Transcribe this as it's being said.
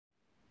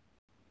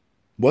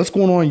What's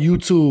going on,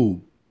 YouTube?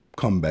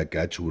 Coming back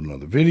at you with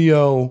another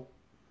video.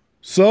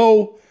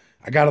 So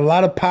I got a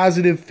lot of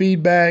positive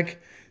feedback.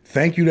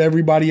 Thank you to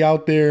everybody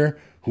out there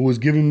who was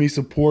giving me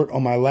support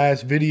on my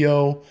last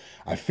video.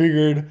 I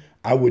figured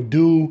I would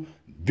do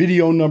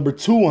video number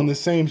 2 on the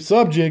same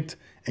subject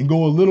and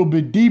go a little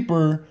bit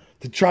deeper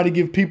to try to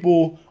give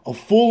people a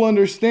full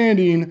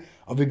understanding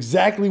of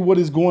exactly what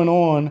is going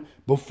on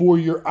before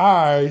your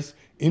eyes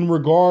in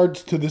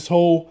regards to this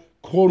whole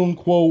quote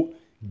unquote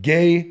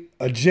gay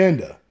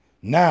agenda.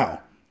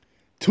 Now,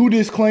 2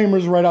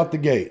 disclaimers right out the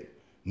gate.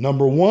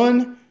 Number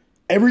 1,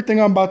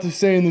 everything I'm about to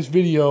say in this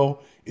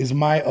video is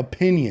my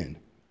opinion.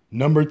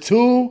 Number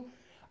 2,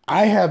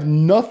 I have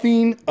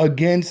nothing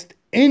against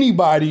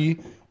anybody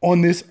on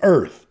this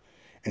earth.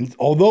 And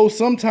although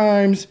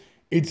sometimes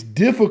it's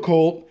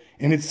difficult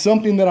and it's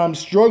something that I'm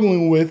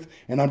struggling with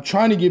and I'm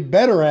trying to get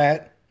better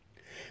at,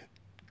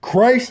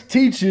 Christ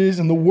teaches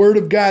and the Word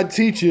of God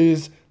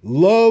teaches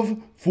love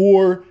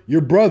for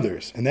your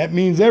brothers. And that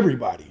means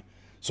everybody.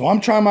 So I'm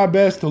trying my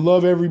best to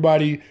love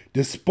everybody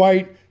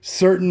despite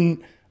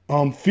certain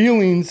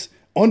feelings,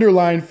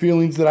 underlying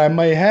feelings that I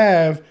may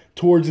have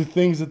towards the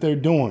things that they're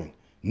doing.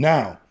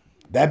 Now,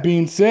 that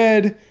being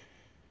said,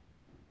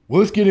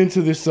 let's get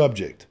into this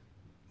subject.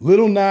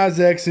 Lil Nas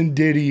X and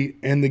Diddy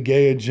and the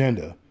gay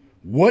agenda.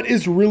 What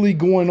is really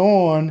going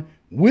on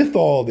with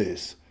all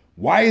this?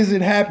 Why is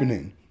it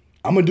happening?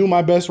 I'm going to do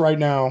my best right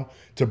now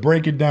to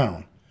break it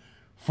down.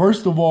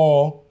 First of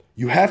all,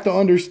 you have to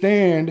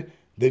understand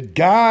that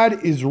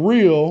God is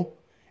real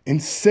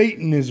and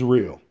Satan is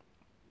real.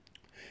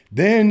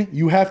 Then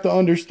you have to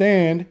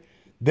understand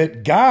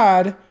that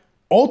God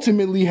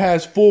ultimately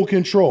has full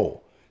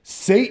control.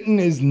 Satan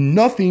is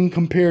nothing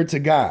compared to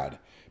God.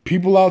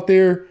 People out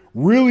there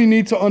really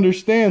need to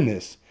understand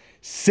this.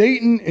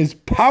 Satan is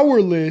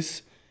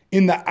powerless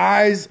in the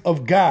eyes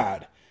of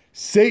God.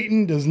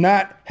 Satan does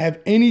not have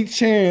any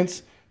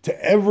chance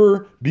to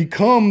ever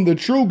become the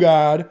true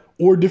God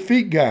or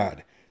defeat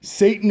God.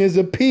 Satan is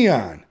a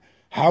peon.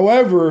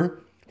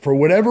 However, for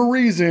whatever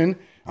reason,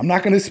 I'm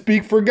not going to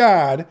speak for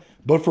God,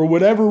 but for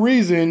whatever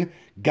reason,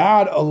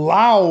 God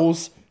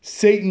allows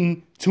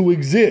Satan to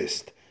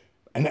exist.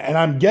 And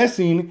I'm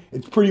guessing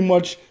it's pretty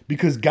much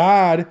because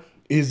God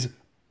is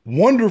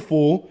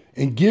wonderful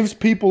and gives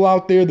people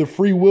out there the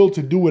free will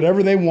to do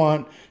whatever they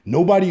want.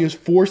 Nobody is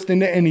forced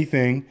into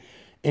anything.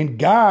 And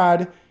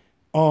God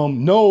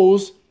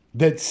knows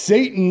that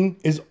Satan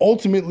is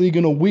ultimately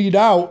going to weed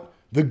out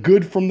the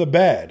good from the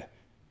bad.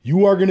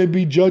 You are going to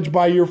be judged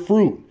by your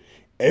fruit.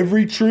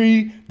 Every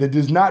tree that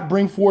does not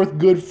bring forth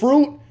good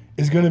fruit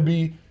is going to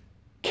be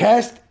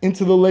cast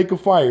into the lake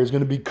of fire. It's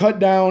going to be cut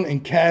down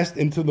and cast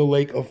into the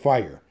lake of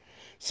fire.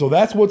 So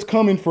that's what's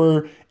coming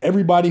for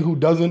everybody who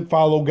doesn't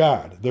follow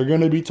God. They're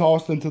going to be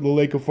tossed into the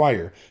lake of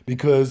fire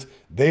because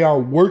they are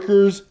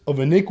workers of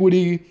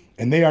iniquity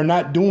and they are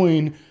not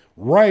doing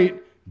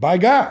right by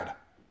God.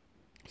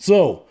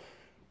 So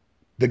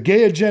the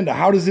gay agenda,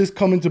 how does this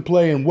come into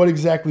play and what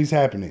exactly is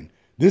happening?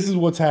 This is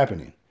what's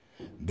happening.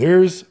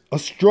 There's a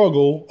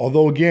struggle,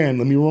 although again,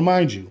 let me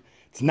remind you,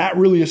 it's not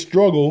really a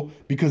struggle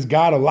because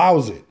God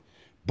allows it.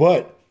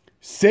 But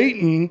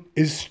Satan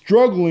is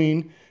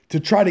struggling to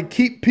try to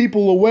keep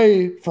people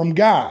away from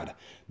God.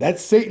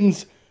 That's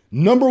Satan's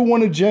number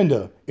 1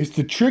 agenda, is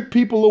to trick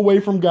people away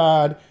from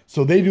God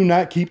so they do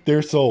not keep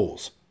their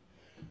souls.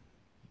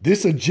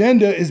 This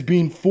agenda is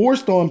being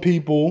forced on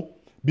people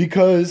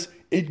because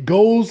it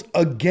goes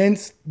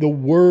against the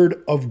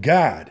word of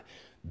God.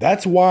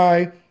 That's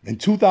why in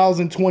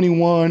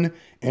 2021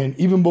 and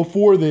even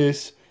before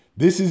this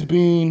is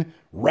being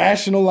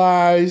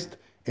rationalized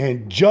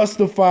and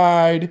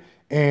justified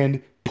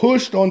and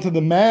pushed onto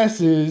the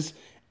masses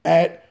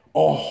at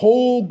a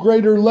whole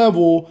greater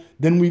level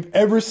than we've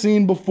ever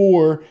seen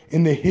before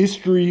in the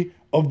history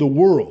of the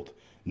world.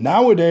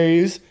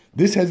 Nowadays,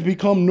 this has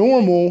become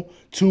normal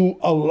to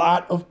a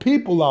lot of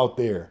people out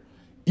there,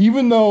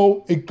 even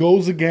though it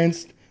goes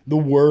against the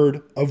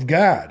word of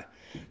God.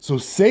 So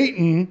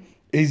Satan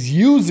is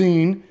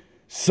using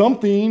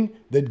something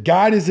that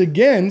God is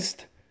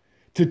against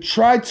to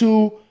try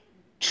to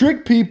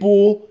trick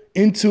people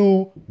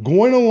into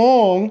going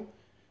along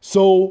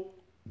so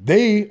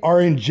they are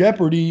in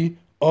jeopardy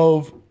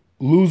of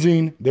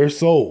losing their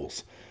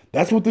souls.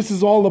 That's what this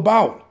is all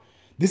about.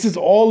 This is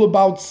all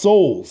about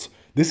souls.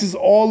 This is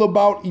all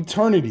about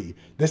eternity.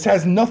 This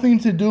has nothing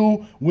to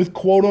do with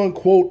quote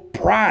unquote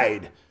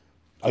pride.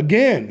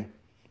 Again,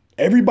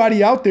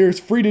 everybody out there is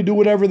free to do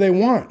whatever they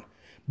want.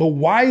 But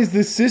why is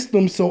this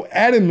system so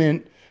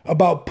adamant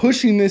about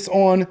pushing this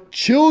on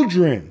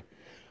children?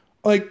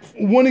 Like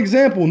one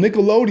example,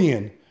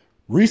 Nickelodeon.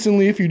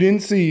 Recently, if you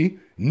didn't see,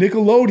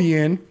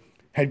 Nickelodeon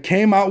had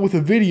came out with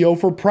a video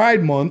for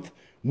Pride Month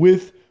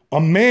with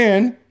a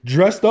man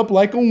dressed up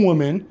like a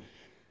woman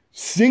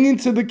singing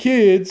to the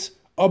kids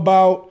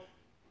about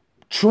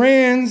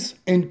trans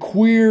and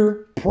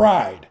queer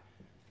pride.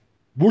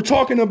 We're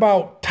talking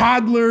about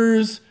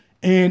toddlers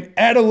and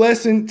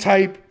adolescent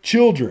type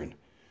children.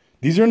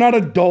 These are not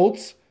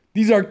adults.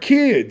 These are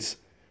kids.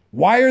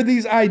 Why are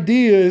these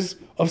ideas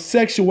of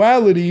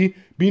sexuality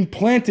being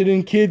planted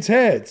in kids'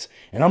 heads?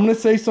 And I'm going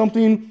to say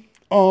something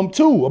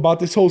too about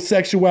this whole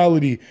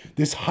sexuality,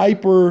 this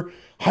hyper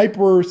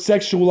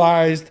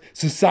sexualized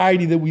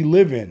society that we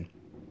live in.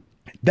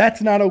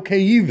 That's not okay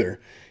either.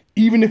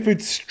 Even if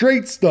it's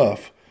straight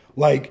stuff.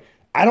 Like,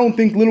 I don't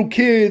think little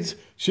kids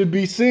should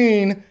be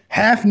seeing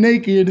half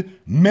naked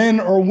men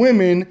or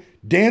women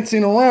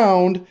dancing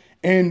around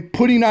and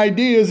putting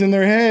ideas in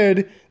their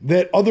head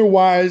that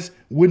otherwise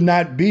would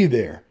not be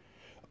there.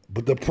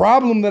 But the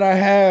problem that I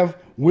have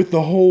with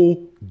the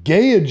whole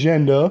gay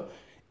agenda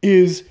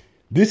is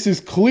this is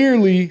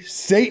clearly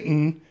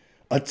Satan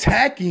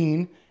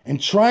attacking and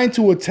trying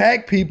to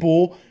attack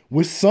people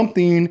with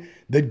something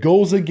that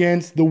goes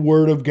against the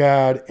word of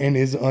God and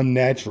is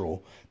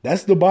unnatural.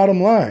 That's the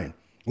bottom line.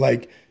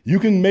 Like, you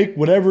can make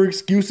whatever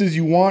excuses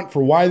you want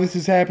for why this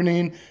is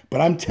happening,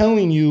 but I'm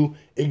telling you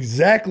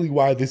exactly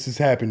why this is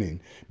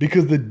happening.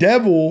 Because the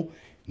devil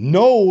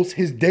knows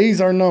his days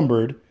are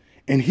numbered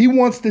and he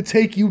wants to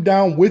take you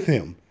down with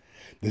him.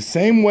 The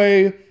same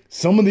way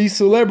some of these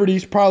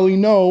celebrities probably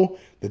know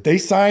that they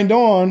signed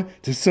on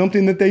to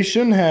something that they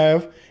shouldn't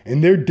have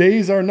and their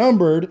days are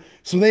numbered,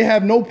 so they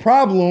have no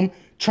problem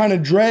trying to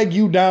drag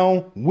you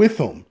down with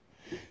them.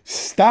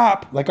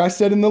 Stop, like I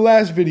said in the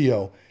last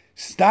video,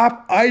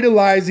 stop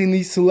idolizing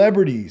these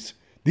celebrities.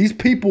 These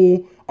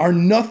people are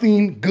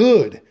nothing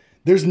good.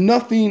 There's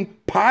nothing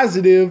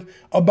positive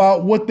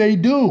about what they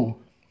do.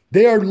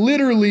 They are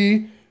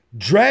literally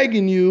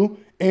dragging you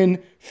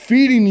and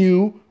feeding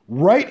you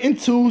right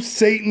into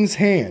Satan's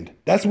hand.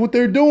 That's what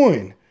they're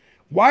doing.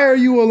 Why are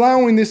you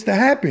allowing this to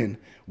happen?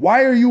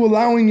 Why are you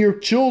allowing your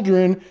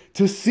children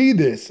to see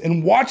this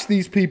and watch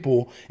these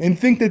people and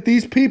think that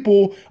these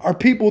people are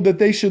people that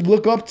they should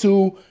look up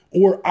to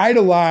or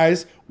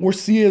idolize or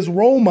see as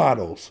role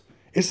models?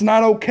 It's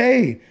not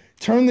okay.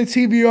 Turn the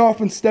TV off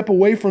and step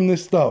away from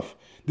this stuff.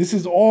 This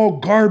is all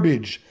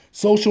garbage.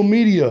 Social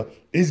media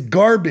is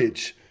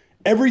garbage.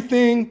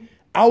 Everything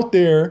out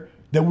there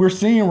that we're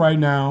seeing right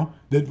now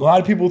that a lot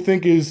of people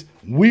think is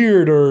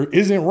weird or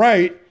isn't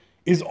right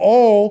is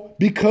all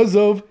because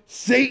of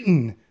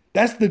Satan.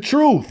 That's the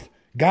truth.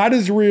 God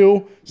is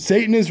real.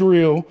 Satan is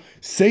real.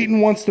 Satan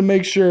wants to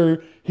make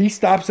sure he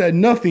stops at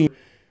nothing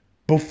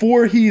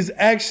before he's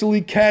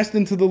actually cast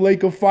into the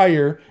lake of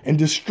fire and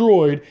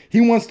destroyed.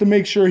 He wants to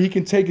make sure he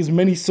can take as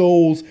many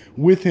souls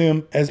with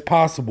him as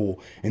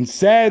possible. And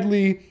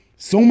sadly,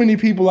 so many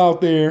people out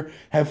there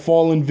have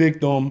fallen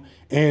victim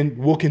and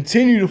will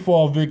continue to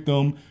fall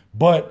victim.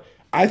 But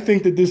I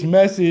think that this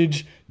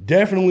message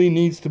definitely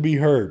needs to be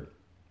heard.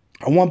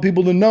 I want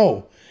people to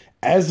know,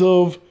 as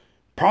of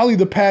probably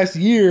the past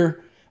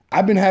year,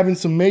 I've been having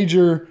some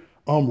major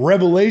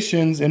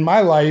revelations in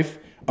my life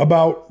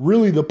about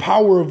really the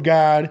power of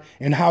God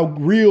and how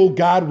real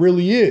God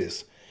really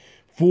is.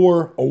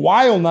 For a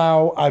while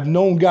now, I've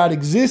known God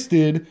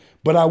existed,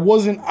 but I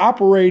wasn't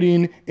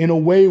operating in a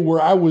way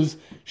where I was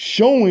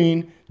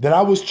showing that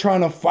I was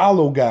trying to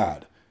follow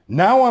God.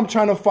 Now I'm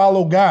trying to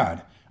follow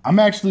God. I'm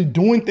actually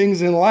doing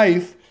things in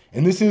life,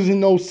 and this isn't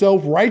no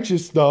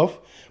self-righteous stuff,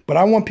 but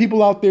I want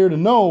people out there to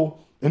know,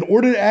 in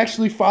order to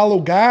actually follow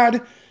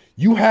God,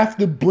 you have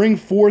to bring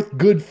forth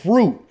good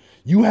fruit.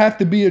 You have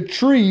to be a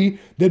tree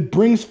that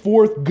brings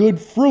forth good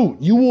fruit.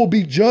 You will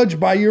be judged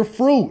by your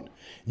fruit.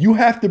 You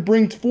have to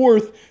bring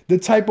forth the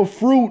type of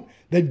fruit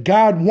that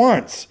God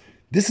wants.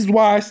 This is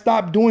why I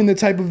stopped doing the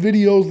type of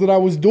videos that I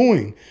was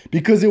doing,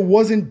 because it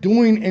wasn't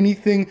doing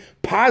anything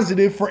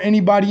positive for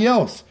anybody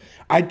else.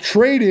 I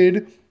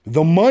traded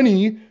the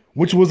money,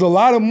 which was a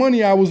lot of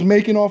money I was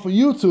making off of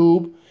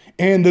YouTube,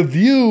 and the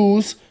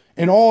views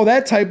and all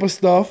that type of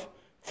stuff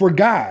for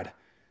God.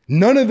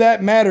 None of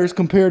that matters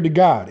compared to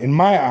God in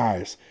my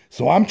eyes.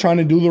 So I'm trying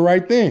to do the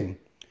right thing.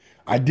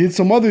 I did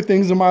some other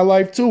things in my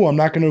life too. I'm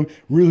not going to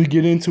really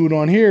get into it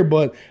on here,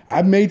 but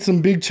I've made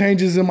some big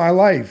changes in my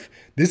life.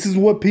 This is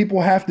what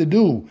people have to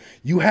do.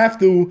 You have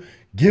to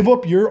give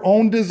up your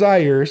own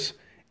desires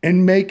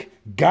and make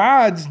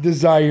God's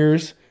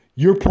desires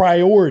your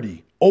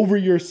priority over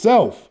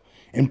yourself.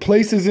 In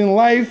places in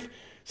life,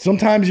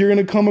 sometimes you're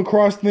going to come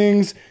across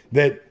things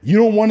that you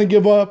don't want to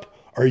give up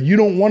or you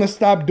don't want to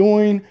stop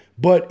doing.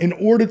 But in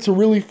order to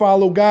really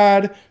follow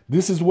God,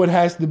 this is what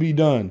has to be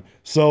done.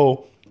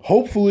 So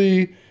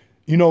hopefully,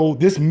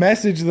 this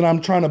message that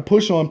I'm trying to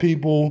push on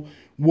people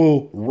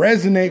will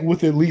resonate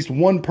with at least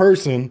one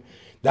person.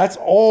 That's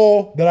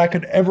all that I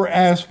could ever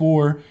ask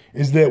for,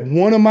 is that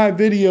one of my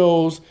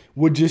videos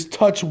would just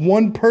touch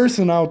one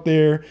person out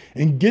there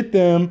and get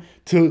them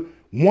to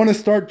want to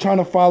start trying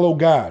to follow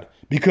God,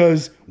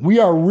 because we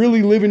are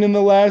really living in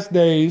the last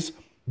days.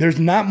 There's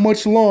not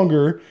much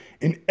longer,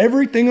 and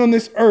everything on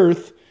this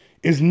earth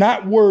is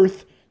not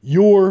worth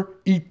your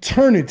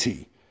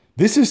eternity.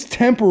 This is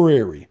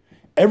temporary.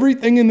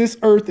 Everything in this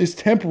earth is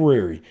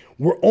temporary.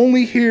 We're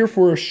only here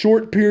for a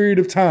short period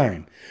of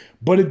time,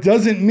 but it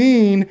doesn't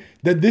mean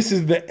that this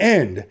is the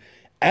end.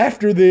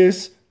 After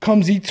this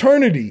comes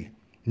eternity.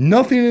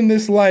 Nothing in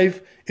this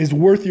life is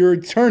worth your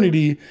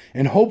eternity.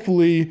 And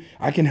hopefully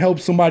I can help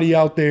somebody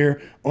out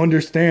there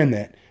understand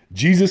that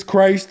Jesus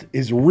Christ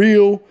is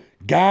real.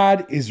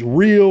 God is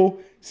real.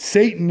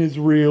 Satan is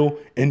real.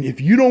 And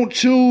if you don't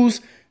choose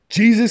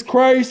Jesus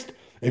Christ,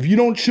 if you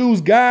don't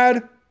choose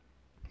God,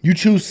 you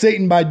choose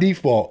Satan by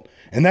default.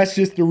 And that's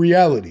just the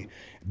reality.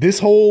 This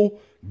whole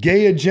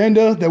gay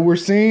agenda that we're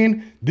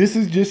seeing, this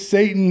is just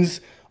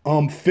Satan's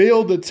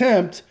failed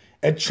attempt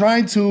at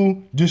trying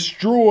to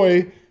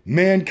destroy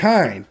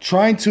mankind,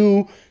 trying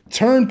to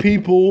turn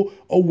people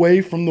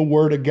away from the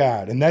word of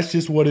God. And that's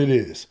just what it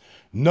is.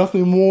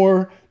 Nothing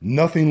more,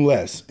 nothing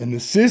less. And the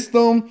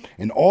system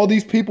and all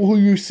these people who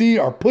you see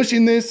are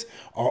pushing this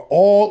are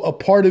all a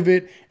part of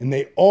it. And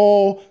they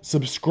all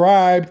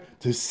subscribe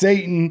to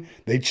Satan.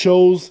 They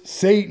chose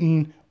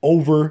Satan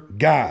over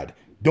God.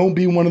 Don't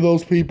be one of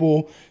those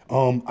people.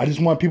 I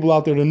just want people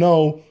out there to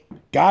know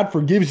God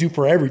forgives you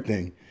for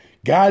everything.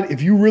 God,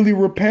 if you really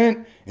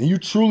repent and you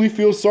truly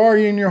feel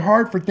sorry in your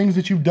heart for things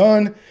that you've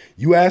done,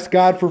 you ask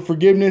God for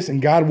forgiveness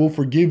and God will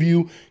forgive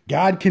you.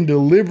 God can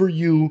deliver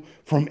you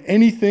from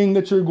anything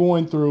that you're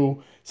going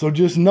through. So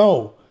just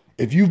know,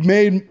 if you've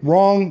made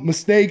wrong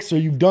mistakes or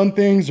you've done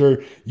things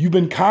or you've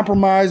been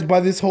compromised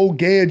by this whole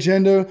gay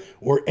agenda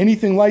or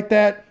anything like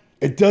that,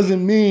 it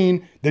doesn't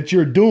mean that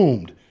you're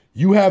doomed.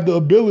 You have the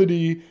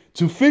ability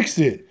to fix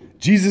it.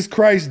 Jesus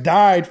Christ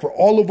died for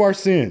all of our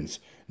sins.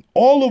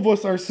 All of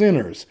us are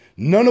sinners.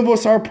 None of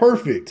us are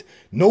perfect.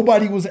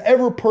 Nobody was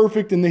ever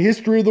perfect in the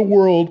history of the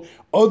world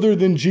other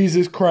than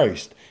Jesus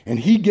Christ. And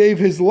he gave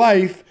his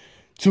life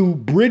to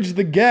bridge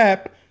the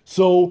gap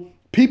so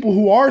people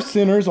who are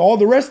sinners, all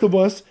the rest of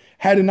us,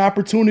 had an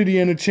opportunity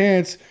and a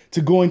chance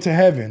to go into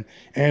heaven.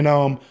 And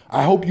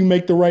I hope you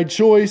make the right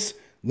choice.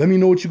 Let me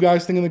know what you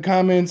guys think in the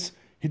comments.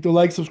 Hit the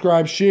like,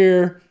 subscribe,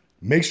 share.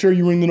 Make sure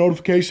you ring the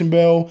notification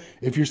bell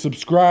if you're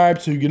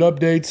subscribed so you get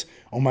updates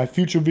on my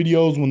future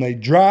videos when they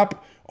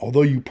drop,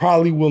 although you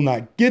probably will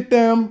not get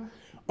them.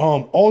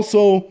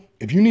 Also,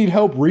 if you need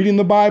help reading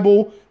the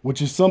Bible,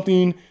 which is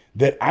something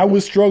that I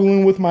was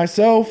struggling with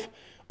myself,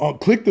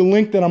 click the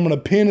link that I'm going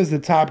to pin as the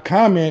top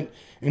comment,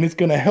 and it's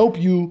going to help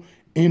you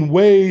in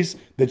ways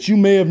that you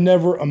may have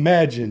never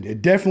imagined.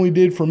 It definitely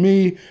did for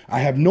me. I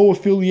have no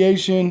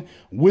affiliation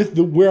with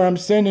where I'm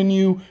sending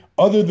you,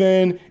 other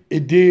than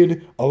it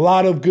did a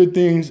lot of good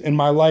things in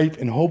my life,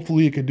 and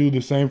hopefully it could do the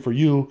same for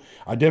you.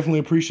 I definitely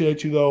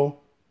appreciate you though.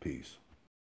 Peace.